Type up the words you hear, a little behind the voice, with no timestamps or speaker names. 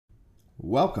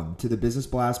Welcome to the Business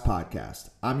Blast Podcast.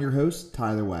 I'm your host,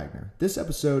 Tyler Wagner. This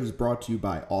episode is brought to you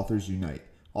by Authors Unite.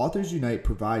 Authors Unite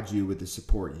provides you with the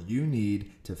support you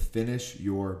need to finish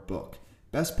your book.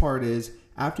 Best part is,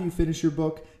 after you finish your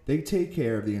book, they take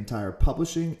care of the entire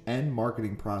publishing and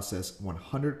marketing process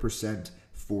 100%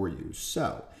 for you.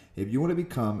 So, if you want to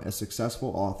become a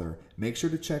successful author, make sure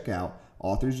to check out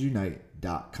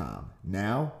authorsunite.com.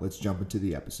 Now, let's jump into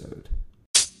the episode.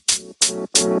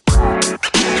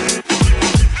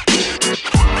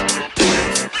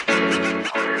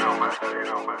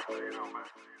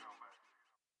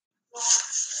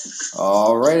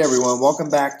 All right, everyone. Welcome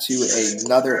back to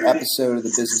another episode of the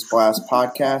Business Blast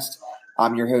Podcast.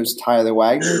 I'm your host, Tyler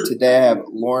Wagner. Today I have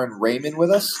Lauren Raymond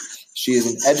with us. She is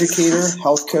an educator,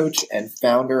 health coach, and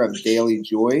founder of Daily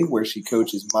Joy, where she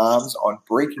coaches moms on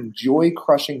breaking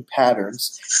joy-crushing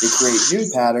patterns to create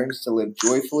new patterns to live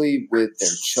joyfully with their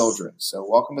children. So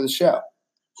welcome to the show.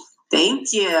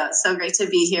 Thank you. So great to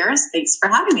be here. Thanks for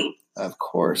having me. Of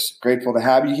course. Grateful to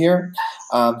have you here.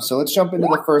 So let's jump into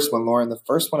the first one, Lauren. The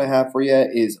first one I have for you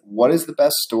is, what is the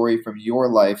best story from your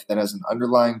life that has an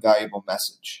underlying valuable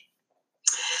message?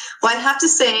 Well, I'd have to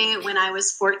say when I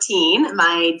was 14,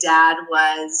 my dad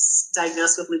was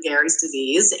diagnosed with Lou Gehrig's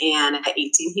disease, and at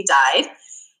 18 he died.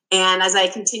 And as I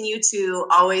continue to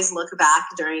always look back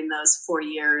during those 4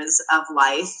 years of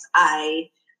life,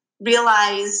 I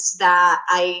realized that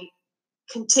I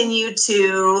continued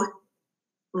to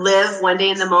live one day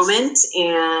in the moment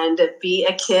and be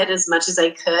a kid as much as I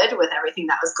could with everything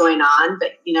that was going on.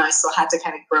 But, I still had to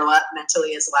kind of grow up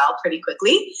mentally as well pretty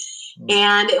quickly.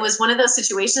 And it was one of those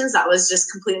situations that was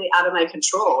just completely out of my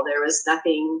control. There was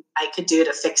nothing I could do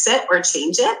to fix it or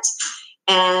change it.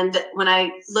 And when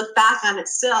I look back on it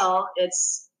still,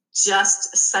 it's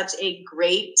just such a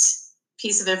great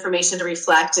piece of information to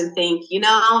reflect and think,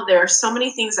 there are so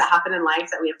many things that happen in life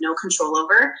that we have no control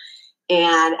over.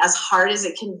 And as hard as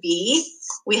it can be,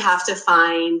 we have to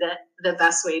find the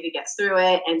best way to get through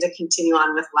it and to continue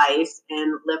on with life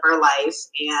and live our life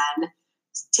and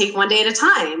take one day at a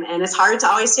time. And it's hard to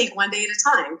always take one day at a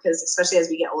time because especially as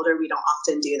we get older, we don't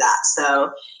often do that.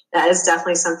 So that is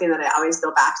definitely something that I always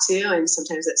go back to. And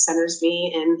sometimes it centers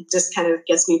me and just kind of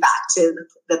gets me back to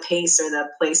the pace or the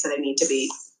place that I need to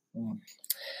be.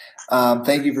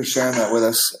 Thank you for sharing that with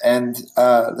us. And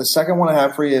the second one I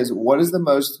have for you is, what is the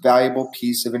most valuable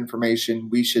piece of information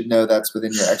we should know that's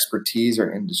within your expertise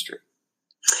or industry?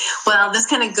 Well, this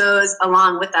kind of goes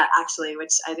along with that, actually, which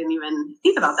I didn't even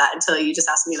think about that until you just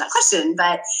asked me that question.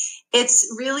 But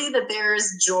it's really that there's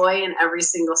joy in every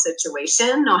single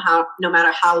situation, no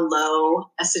matter how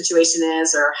low a situation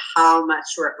is or how much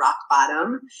we're at rock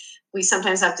bottom. We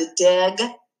sometimes have to dig.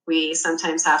 We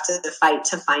sometimes have to fight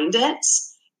to find it.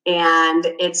 And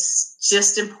it's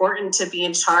just important to be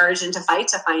in charge and to fight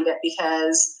to find it,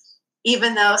 because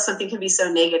even though something can be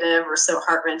so negative or so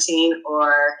heart-wrenching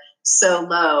or so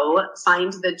low,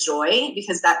 find the joy,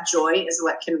 because that joy is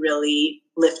what can really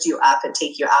lift you up and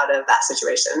take you out of that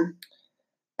situation.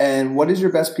 And what is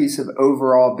your best piece of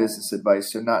overall business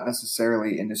advice, so not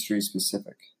necessarily industry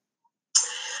specific?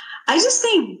 I just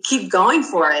think keep going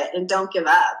for it and don't give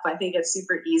up. I think it's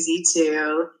super easy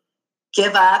to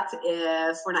give up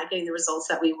if we're not getting the results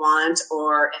that we want,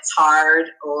 or it's hard,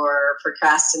 or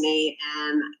procrastinate.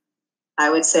 And I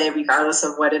would say, regardless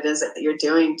of what it is that you're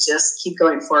doing, just keep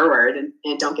going forward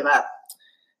and don't give up.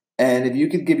 And if you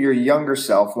could give your younger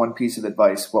self one piece of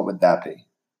advice, what would that be?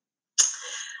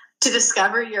 To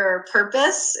discover your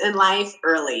purpose in life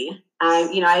early.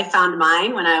 I found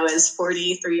mine when I was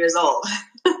 43 years old,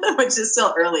 which is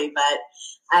still early, but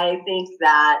I think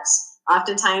that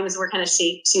oftentimes we're kind of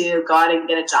shaped to go out and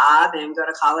get a job and go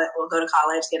to college. We'll go to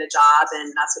college, get a job,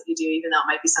 and that's what you do, even though it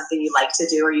might be something you like to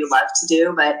do or you love to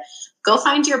do. But go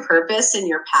find your purpose and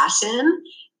your passion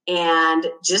and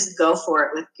just go for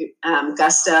it with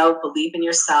gusto, believe in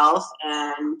yourself,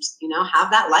 and,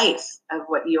 have that life of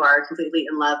what you are, completely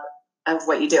in love of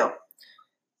what you do.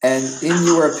 And in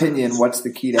your opinion, what's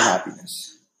the key to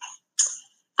happiness?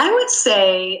 I would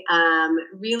say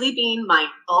really being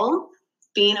mindful,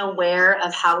 being aware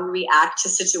of how we react to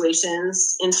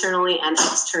situations internally and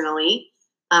externally.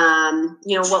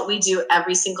 What we do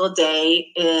every single day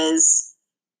is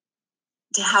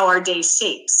to how our day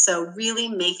shapes. So really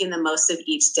making the most of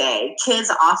each day.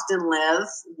 Kids often live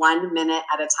 1 minute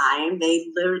at a time.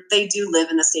 They do live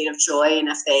in the state of joy. And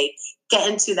if they get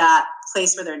into that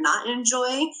place where they're not in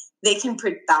joy, they can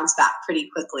bounce back pretty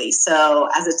quickly. So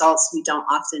as adults, we don't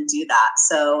often do that.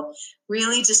 So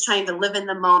really just trying to live in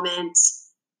the moment,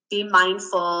 be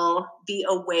mindful, be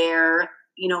aware,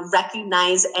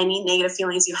 recognize any negative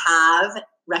feelings you have,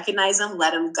 recognize them,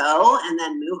 let them go, and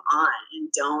then move on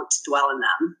and don't dwell in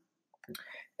them.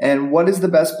 And what is the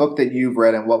best book that you've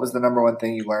read, and what was the number one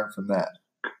thing you learned from that?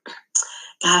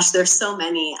 Gosh, there's so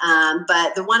many.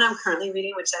 But the one I'm currently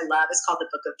reading, which I love, is called The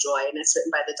Book of Joy, and it's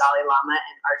written by the Dalai Lama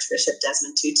and Archbishop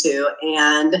Desmond Tutu.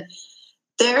 And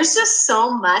there's just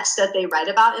so much that they write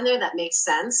about in there that makes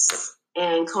sense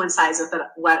and coincides with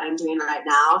what I'm doing right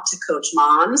now to coach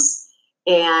moms.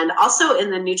 And also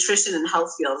in the nutrition and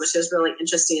health field, which is really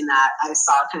interesting that I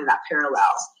saw kind of that parallel.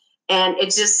 And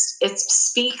it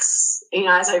speaks,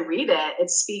 as I read it, it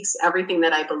speaks everything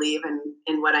that I believe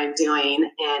in what I'm doing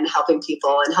and helping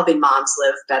people and helping moms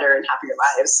live better and happier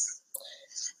lives.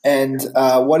 And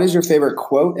what is your favorite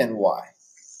quote and why?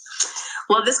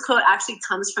 Well, this quote actually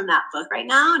comes from that book right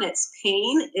now, and it's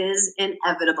pain is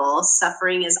inevitable,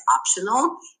 suffering is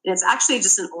optional. And it's actually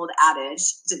just an old adage.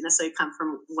 It didn't necessarily come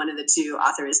from one of the two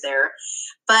authors there.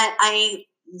 But I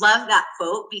love that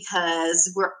quote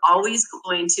because we're always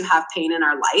going to have pain in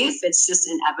our life. It's just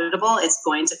inevitable. It's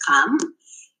going to come.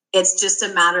 It's just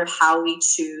a matter of how we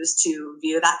choose to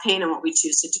view that pain and what we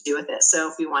choose to do with it. So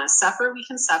if we want to suffer, we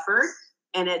can suffer.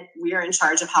 And we are in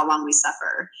charge of how long we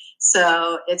suffer.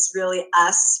 So it's really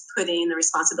us putting the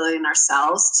responsibility on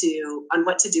ourselves on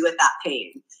what to do with that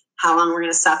pain, how long we're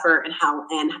going to suffer,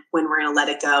 and when we're going to let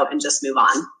it go and just move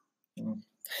on.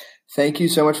 Thank you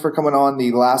so much for coming on.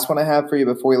 The last one I have for you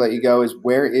before we let you go is,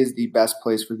 where is the best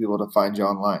place for people to find you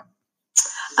online?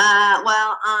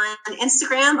 Well, on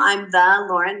Instagram, I'm the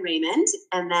Lauren Raymond,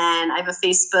 and then I have a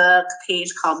Facebook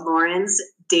page called Lauren's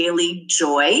Daily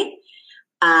Joy.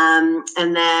 And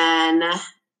then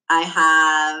I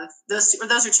have those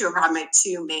are two of my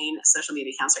two main social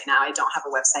media accounts right now. I don't have a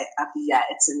website up yet.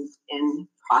 It's in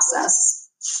process.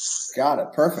 Got it.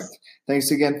 Perfect.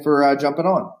 Thanks again for jumping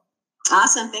on.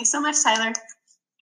 Awesome. Thanks so much, Tyler.